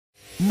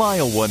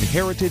MileOne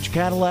Heritage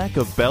Cadillac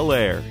of Bel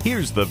Air.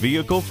 Here's the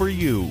vehicle for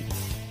you.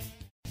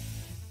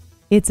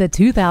 It's a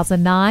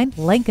 2009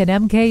 Lincoln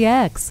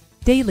MKX.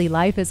 Daily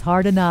life is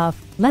hard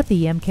enough. Let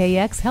the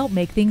MKX help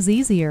make things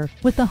easier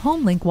with the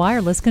HomeLink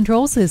wireless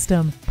control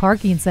system,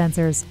 parking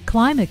sensors,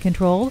 climate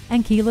control,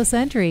 and keyless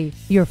entry.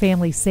 Your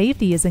family's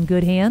safety is in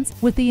good hands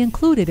with the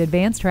included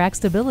advanced track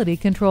stability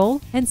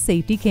control and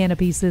safety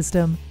canopy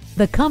system.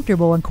 The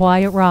comfortable and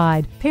quiet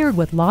ride, paired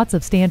with lots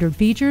of standard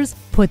features,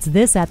 puts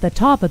this at the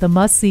top of the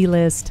must-see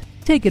list.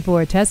 Take it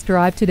for a test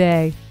drive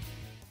today.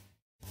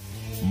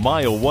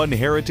 MileOne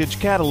Heritage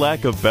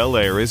Cadillac of Bel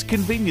Air is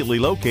conveniently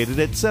located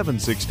at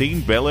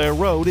 716 Bel Air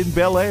Road in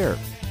Bel Air.